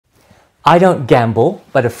I don't gamble,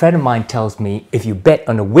 but a friend of mine tells me if you bet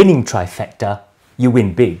on a winning trifecta, you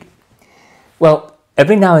win big. Well,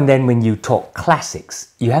 every now and then when you talk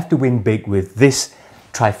classics, you have to win big with this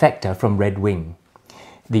trifecta from Redwing.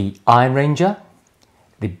 The Iron Ranger,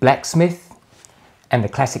 the Blacksmith, and the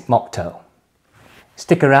classic Moc Toe.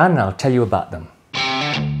 Stick around and I'll tell you about them.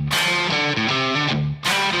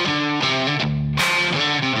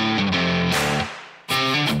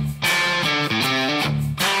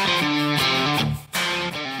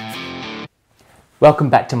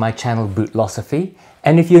 Welcome back to my channel Bootlosophy,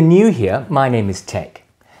 and if you're new here, my name is Tech.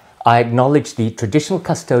 I acknowledge the traditional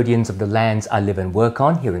custodians of the lands I live and work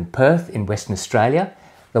on here in Perth in Western Australia,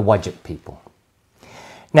 the Whadjuk people.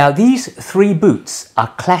 Now these three boots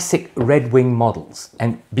are classic Redwing models,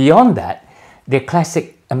 and beyond that, they're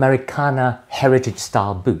classic Americana heritage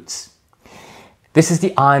style boots. This is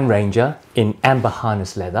the Iron Ranger in amber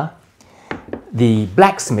harness leather, the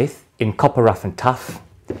Blacksmith in copper rough and tough,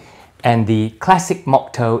 and the classic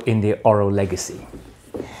Moc Toe in the Oro Legacy.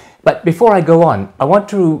 But before I go on, I want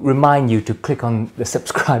to remind you to click on the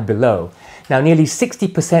subscribe below. Now nearly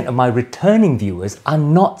 60% of my returning viewers are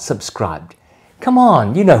not subscribed. Come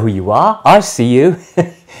on, you know who you are, I see you.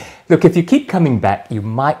 Look, if you keep coming back, you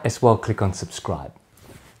might as well click on subscribe.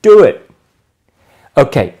 Do it!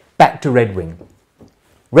 Okay, back to Redwing.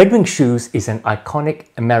 Redwing Shoes is an iconic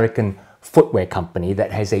American footwear company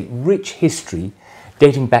that has a rich history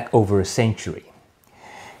dating back over a century.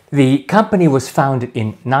 The company was founded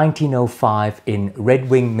in 1905 in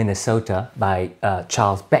Redwing, Minnesota by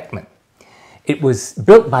Charles Beckman. It was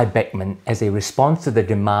built by Beckman as a response to the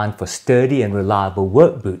demand for sturdy and reliable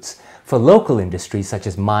work boots for local industries such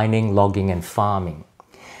as mining, logging and farming.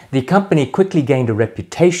 The company quickly gained a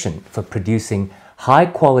reputation for producing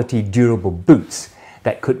high-quality, durable boots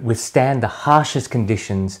that could withstand the harshest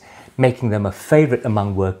conditions, making them a favorite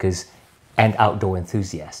among workers and outdoor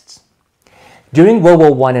enthusiasts. During World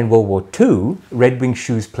War I and World War II, Redwing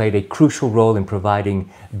Shoes played a crucial role in providing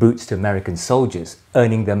boots to American soldiers,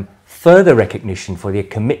 earning them further recognition for their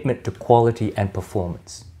commitment to quality and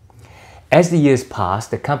performance. As the years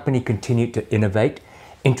passed, the company continued to innovate,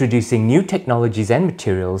 introducing new technologies and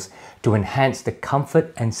materials to enhance the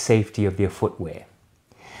comfort and safety of their footwear.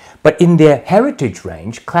 But in their heritage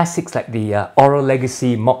range, classics like the Oro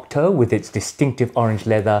Legacy Moc Toe with its distinctive orange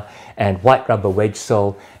leather and white rubber wedge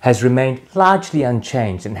sole has remained largely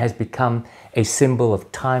unchanged and has become a symbol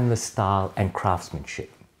of timeless style and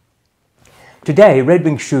craftsmanship. Today,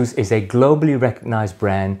 Redwing Shoes is a globally recognized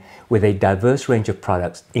brand with a diverse range of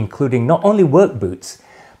products, including not only work boots,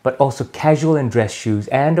 but also casual and dress shoes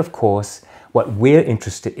and, of course, what we're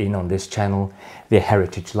interested in on this channel, their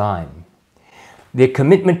heritage line. Their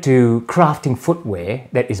commitment to crafting footwear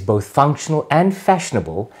that is both functional and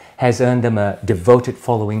fashionable has earned them a devoted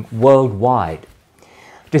following worldwide.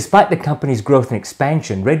 Despite the company's growth and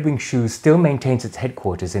expansion, Redwing Shoes still maintains its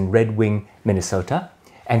headquarters in Redwing, Minnesota,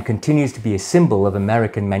 and continues to be a symbol of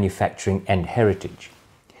American manufacturing and heritage.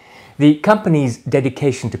 The company's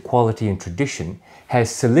dedication to quality and tradition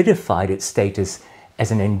has solidified its status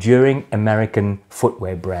as an enduring American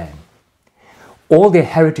footwear brand. All their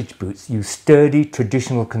heritage boots use sturdy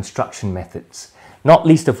traditional construction methods, not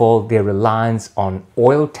least of all their reliance on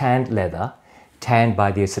oil-tanned leather, tanned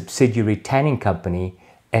by their subsidiary tanning company,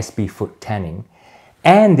 SB Foot Tanning,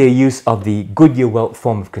 and their use of the Goodyear welt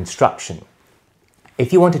form of construction.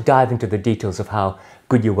 If you want to dive into the details of how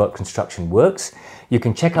Goodyear welt construction works, you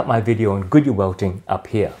can check out my video on Goodyear welting up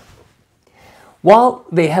here. While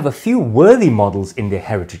they have a few worthy models in their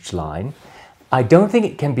heritage line, I don't think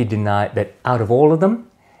it can be denied that out of all of them,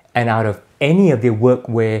 and out of any of their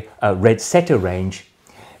workwear red setter range,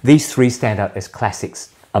 these three stand out as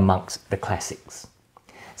classics amongst the classics.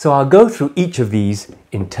 So I'll go through each of these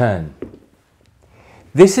in turn.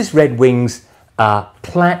 This is Redwing's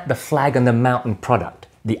Plant the Flag on the Mountain product,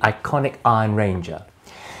 the iconic Iron Ranger.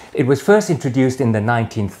 It was first introduced in the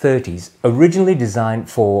 1930s, originally designed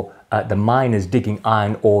for the miners digging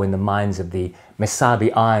iron ore in the mines of the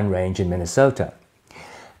Mesabi Iron Range in Minnesota.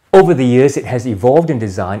 Over the years, it has evolved in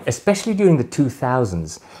design, especially during the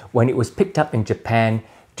 2000s, when it was picked up in Japan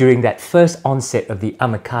during that first onset of the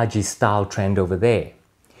Amikaji style trend over there.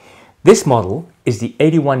 This model is the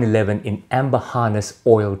 8111 in amber harness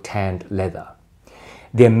oil tanned leather.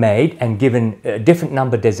 They're made and given different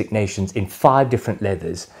number designations in 5 different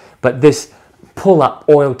leathers, but this pull-up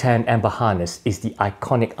oil tan amber harness is the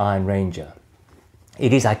iconic Iron Ranger.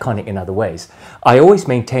 It is iconic in other ways. I always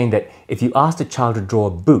maintain that if you asked a child to draw a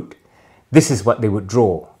boot, this is what they would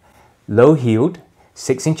draw. Low-heeled,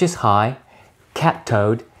 6 inches high,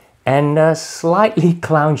 cap-toed, and slightly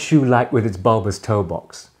clown shoe-like with its bulbous toe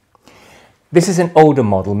box. This is an older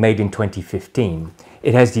model made in 2015.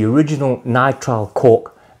 It has the original nitrile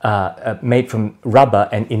cork made from rubber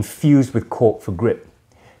and infused with cork for grip.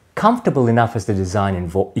 Comfortable enough as the design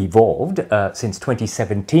evolved, since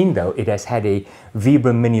 2017 though, it has had a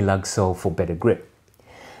Vibram mini lug sole for better grip.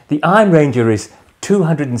 The Iron Ranger is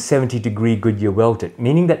 270-degree Goodyear welted,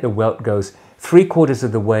 meaning that the welt goes 3/4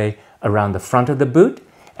 of the way around the front of the boot,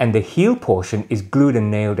 and the heel portion is glued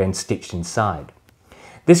and nailed and stitched inside.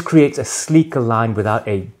 This creates a sleeker line without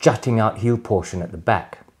a jutting out heel portion at the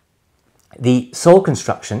back. The sole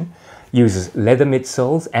construction uses leather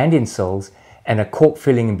midsoles and insoles and a cork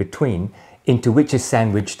filling in between, into which is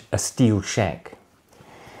sandwiched a steel shank.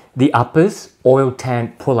 The uppers, oil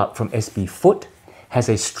tanned pull-up from SB Foot, has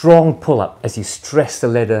a strong pull-up as you stress the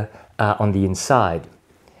leather on the inside.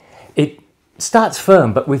 It starts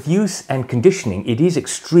firm, but with use and conditioning, it is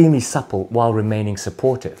extremely supple while remaining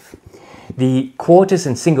supportive. The quarters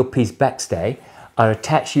and single-piece backstay are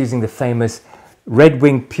attached using the famous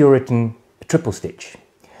Redwing Puritan triple stitch.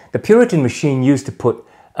 The Puritan machine used to put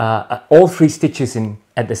all 3 stitches in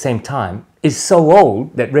at the same time is so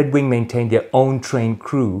old that Redwing maintained their own trained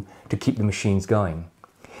crew to keep the machines going.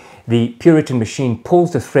 The Puritan machine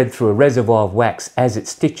pulls the thread through a reservoir of wax as it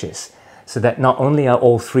stitches, so that not only are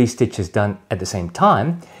all 3 stitches done at the same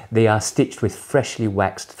time, they are stitched with freshly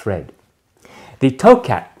waxed thread. The toe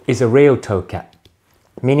cap is a rail toe cap,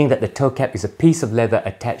 meaning that the toe cap is a piece of leather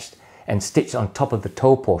attached and stitched on top of the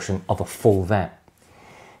toe portion of a full vamp.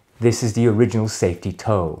 This is the original safety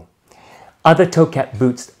toe. Other toe cap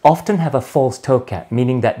boots often have a false toe cap,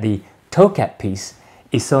 meaning that the toe cap piece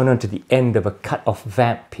is sewn onto the end of a cut-off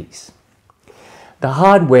vamp piece. The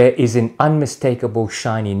hardware is in unmistakable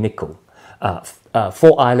shiny nickel,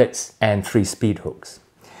 4 eyelets and 3 speed hooks.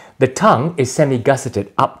 The tongue is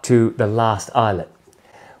semi-gusseted up to the last eyelet.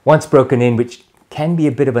 Once broken in, which can be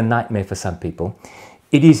a bit of a nightmare for some people,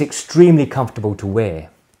 it is extremely comfortable to wear.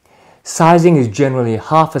 Sizing is generally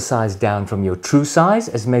half a size down from your true size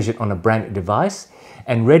as measured on a branded device,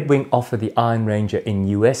 and Redwing offer the Iron Ranger in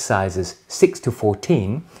US sizes 6 to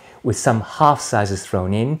 14 with some half sizes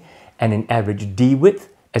thrown in and an average D width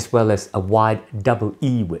as well as a wide double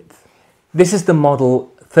E width. This is the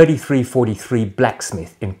model 3343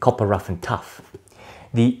 Blacksmith in copper rough and tough.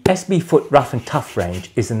 The SB Foot rough and tough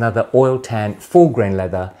range is another oil tan full grain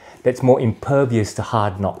leather that's more impervious to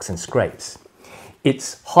hard knocks and scrapes.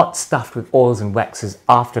 It's hot stuffed with oils and waxes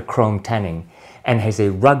after chrome tanning and has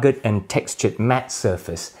a rugged and textured matte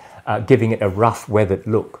surface, giving it a rough weathered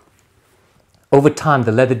look. Over time,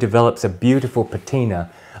 the leather develops a beautiful patina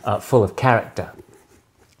full of character.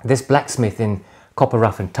 This Blacksmith in copper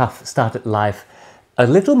rough and tough started life a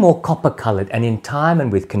little more copper colored, and in time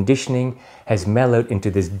and with conditioning has mellowed into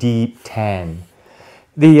this deep tan.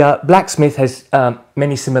 The Blacksmith has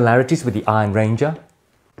many similarities with the Iron Ranger,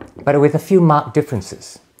 but with a few marked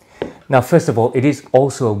differences. Now, first of all, it is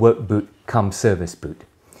also a work boot come service boot.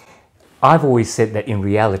 I've always said that in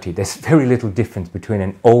reality, there's very little difference between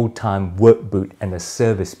an old-time work boot and a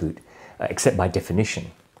service boot, except by definition.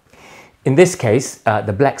 In this case,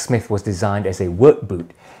 the Blacksmith was designed as a work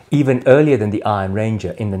boot even earlier than the Iron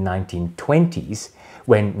Ranger in the 1920s,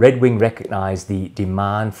 when Redwing recognized the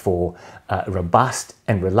demand for robust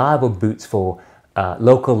and reliable boots for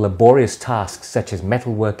local laborious tasks such as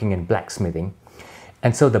metalworking and blacksmithing,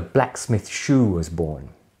 and so the Blacksmith shoe was born.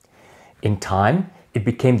 In time, it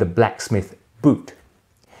became the Blacksmith boot.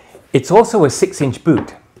 It's also a 6-inch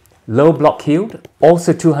boot, low block heeled,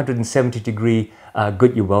 also 270-degree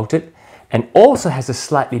Goodyear welted, and also has a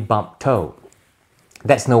slightly bumped toe.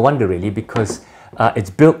 That's no wonder really, because it's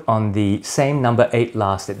built on the same number 8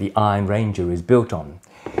 last that the Iron Ranger is built on.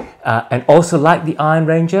 And also like the Iron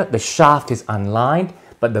Ranger, the shaft is unlined,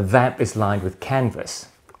 but the vamp is lined with canvas.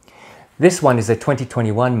 This one is a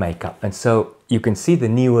 2021 makeup, and so you can see the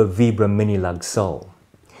newer Vibram mini lug sole.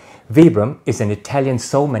 Vibram is an Italian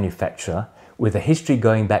sole manufacturer with a history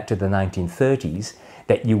going back to the 1930s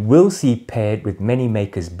that you will see paired with many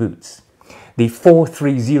makers' boots. The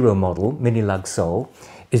 430 model mini lug sole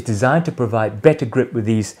is designed to provide better grip with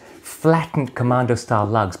these flattened commando style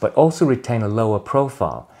lugs, but also retain a lower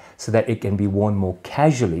profile so that it can be worn more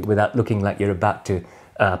casually without looking like you're about to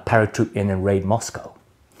paratroop in and raid Moscow.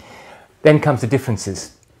 Then comes the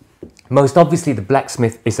differences. Most obviously, the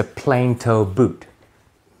Blacksmith is a plain toe boot.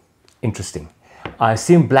 Interesting. I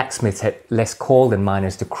assume blacksmiths had less call than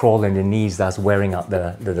miners to crawl on their knees, thus wearing out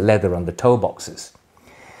the leather on the toe boxes.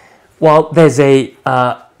 While there's a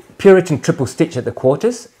Puritan triple stitch at the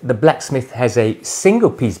quarters, the Blacksmith has a single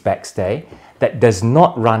piece backstay that does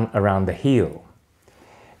not run around the heel.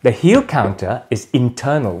 The heel counter is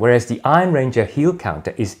internal, whereas the Iron Ranger heel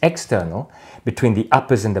counter is external between the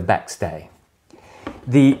uppers and the backstay.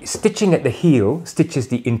 The stitching at the heel stitches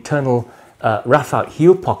the internal rough-out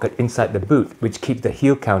heel pocket inside the boot, which keeps the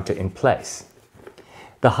heel counter in place.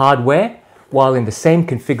 The hardware, while in the same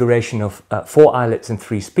configuration of 4 eyelets and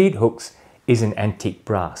 3 speed hooks, is in antique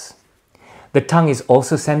brass. The tongue is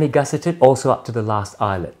also semi-gusseted, also up to the last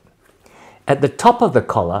eyelet. At the top of the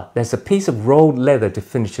collar, there's a piece of rolled leather to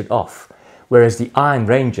finish it off, whereas the Iron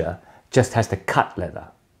Ranger just has the cut leather.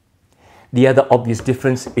 The other obvious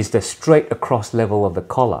difference is the straight across level of the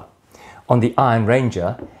collar. On the Iron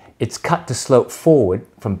Ranger, it's cut to slope forward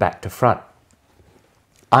from back to front.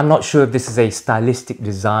 I'm not sure if this is a stylistic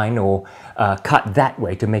design or cut that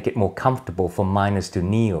way to make it more comfortable for miners to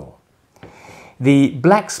kneel. The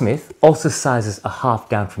Blacksmith also sizes a half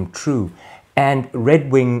down from true, and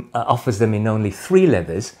Redwing offers them in only 3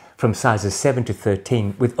 leathers from sizes 7 to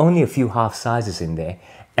 13, with only a few half sizes in there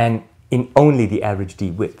and in only the average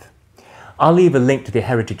D width. I'll leave a link to the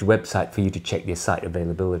Heritage website for you to check their site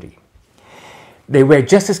availability. They wear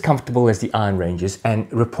just as comfortable as the Iron Rangers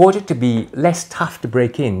and reported to be less tough to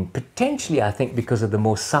break in, potentially I think because of the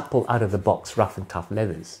more supple out-of-the-box rough and tough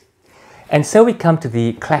leathers. And so we come to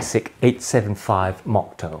the classic 875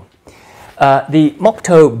 Moc Toe. The Moc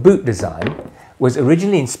Toe boot design was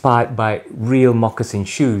originally inspired by real moccasin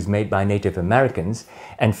shoes made by Native Americans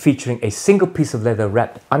and featuring a single piece of leather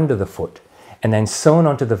wrapped under the foot and then sewn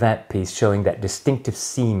onto the vamp piece, showing that distinctive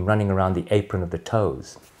seam running around the apron of the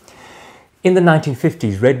toes. In the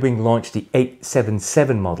 1950s, Redwing launched the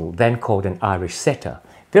 877 model, then called an Irish setter,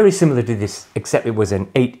 very similar to this except it was an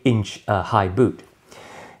 8-inch high boot.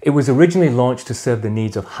 It was originally launched to serve the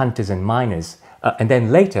needs of hunters and miners, and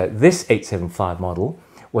then later this 875 model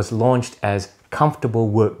was launched as comfortable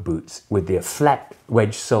work boots with their flat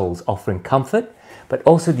wedge soles offering comfort, but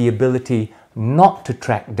also the ability not to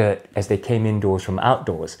track dirt as they came indoors from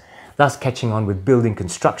outdoors, thus catching on with building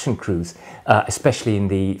construction crews, especially in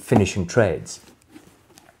the finishing trades.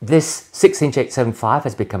 This 6-inch 875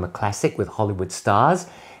 has become a classic with Hollywood stars,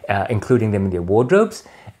 including them in their wardrobes,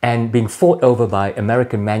 and being fought over by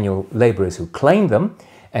American manual laborers who claim them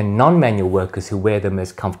and non-manual workers who wear them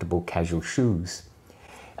as comfortable casual shoes.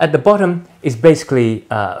 At the bottom is basically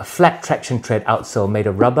a flat traction tread outsole made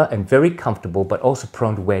of rubber and very comfortable, but also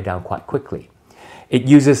prone to wear down quite quickly. It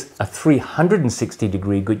uses a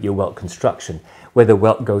 360-degree Goodyear welt construction, where the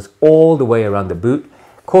welt goes all the way around the boot,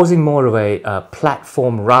 causing more of a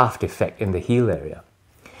platform raft effect in the heel area.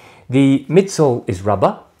 The midsole is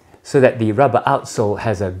rubber, so that the rubber outsole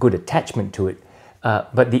has a good attachment to it,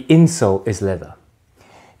 but the insole is leather.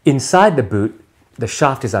 Inside the boot, the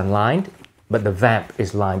shaft is unlined, but the vamp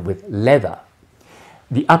is lined with leather.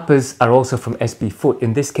 The uppers are also from SB Foot.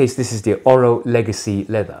 In this case, this is the Oro Legacy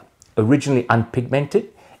leather. Originally unpigmented,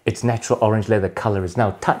 its natural orange leather color is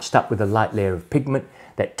now touched up with a light layer of pigment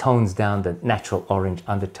that tones down the natural orange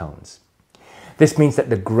undertones. This means that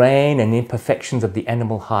the grain and imperfections of the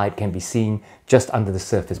animal hide can be seen just under the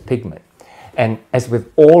surface pigment. And as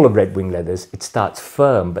with all of Redwing leathers, it starts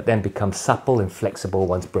firm but then becomes supple and flexible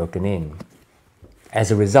once broken in.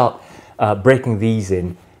 As a result, breaking these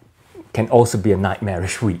in can also be a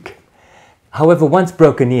nightmarish week. However, once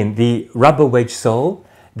broken in, the rubber wedge sole,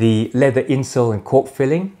 the leather insole and cork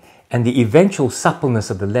filling, and the eventual suppleness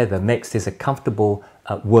of the leather makes this a comfortable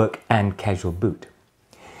work and casual boot.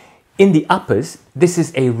 In the uppers, this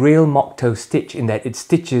is a real Moc Toe stitch in that it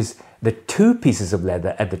stitches the 2 pieces of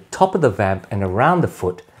leather at the top of the vamp and around the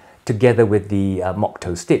foot together with the Moc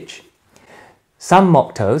Toe stitch. Some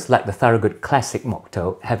Moc Toes, like the Thorogood Classic Moc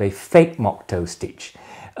Toe, have a fake Moc Toe stitch.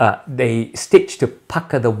 They stitch to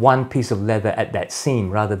pucker the 1 piece of leather at that seam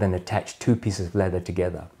rather than attach 2 pieces of leather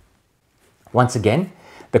together. Once again,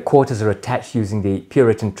 the quarters are attached using the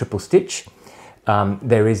Puritan triple stitch.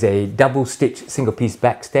 There is a double stitch single piece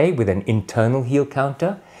backstay with an internal heel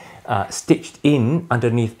counter stitched in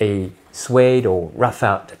underneath a suede or rough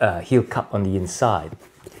out heel cup on the inside.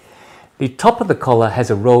 The top of the collar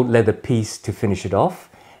has a rolled leather piece to finish it off,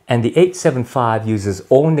 and the 875 uses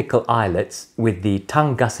all nickel eyelets with the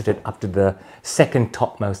tongue gusseted up to the second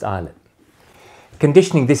topmost eyelet.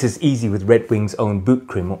 Conditioning this is easy with Redwing's own boot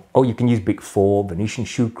cream, or you can use Big 4, Venetian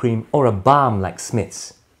shoe cream, or a balm like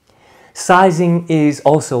Smith's. Sizing is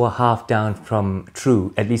also a half down from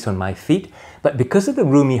true, at least on my feet, but because of the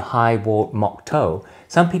roomy high-walled Moc Toe,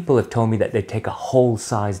 some people have told me that they take a whole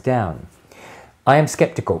size down. I am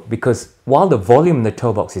skeptical because while the volume in the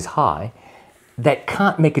toe box is high, that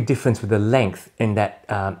can't make a difference with the length in that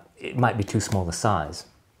it might be too small a size.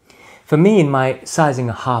 For me, in my sizing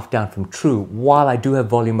a half down from true, while I do have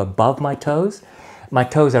volume above my toes, My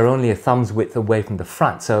toes are only a thumb's width away from the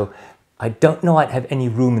front, so I don't know I'd have any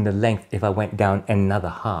room in the length if I went down another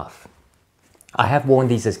half. I have worn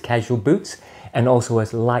these as casual boots and also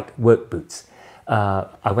as light work boots.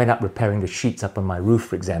 I went up repairing the sheets up on my roof,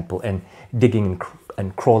 for example, and digging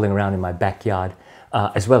and crawling around in my backyard,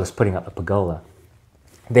 as well as putting up a pergola.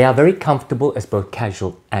 They are very comfortable as both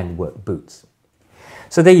casual and work boots.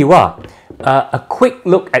 So there you are, a quick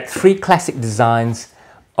look at 3 classic designs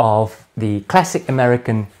of the classic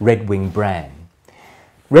American Redwing brand.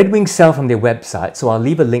 Redwing sell from their website, so I'll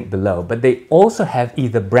leave a link below, but they also have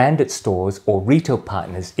either branded stores or retail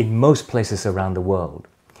partners in most places around the world.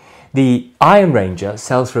 The Iron Ranger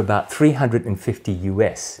sells for about $350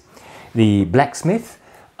 US. The Blacksmith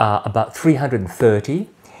about $330,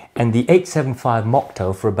 and the 875 Moc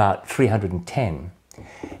Toe for about $310.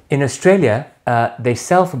 In Australia, they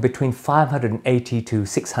sell for between 580 to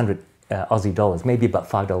 600 Aussie dollars, maybe about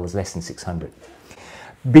 $5 less than 600.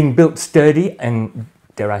 Being built sturdy and,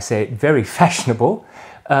 dare I say it, very fashionable,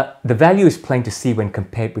 the value is plain to see when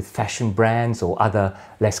compared with fashion brands or other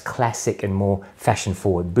less classic and more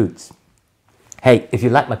fashion-forward boots. Hey, if you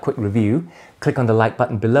like my quick review, click on the like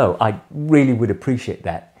button below. I really would appreciate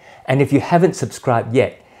that. And if you haven't subscribed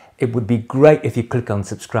yet, it would be great if you click on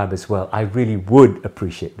subscribe as well. I really would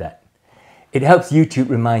appreciate that. It helps YouTube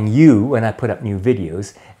remind you when I put up new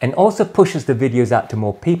videos, and also pushes the videos out to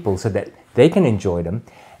more people so that they can enjoy them,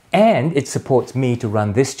 and it supports me to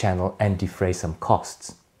run this channel and defray some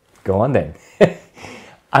costs. Go on then.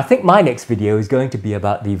 I think my next video is going to be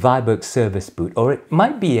about the Viberg service boot, or it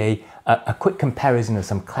might be a quick comparison of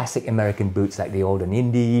some classic American boots like the Alden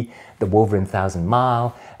Indy, the Wolverine 1000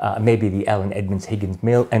 Mile, maybe the Allen Edmonds Higgins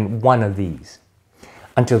Mill, and one of these.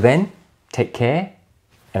 Until then, take care,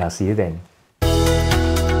 and I'll see you then.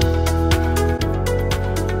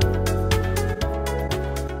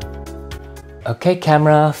 Okay,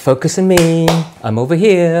 camera, focus on me. I'm over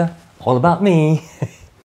here. All about me.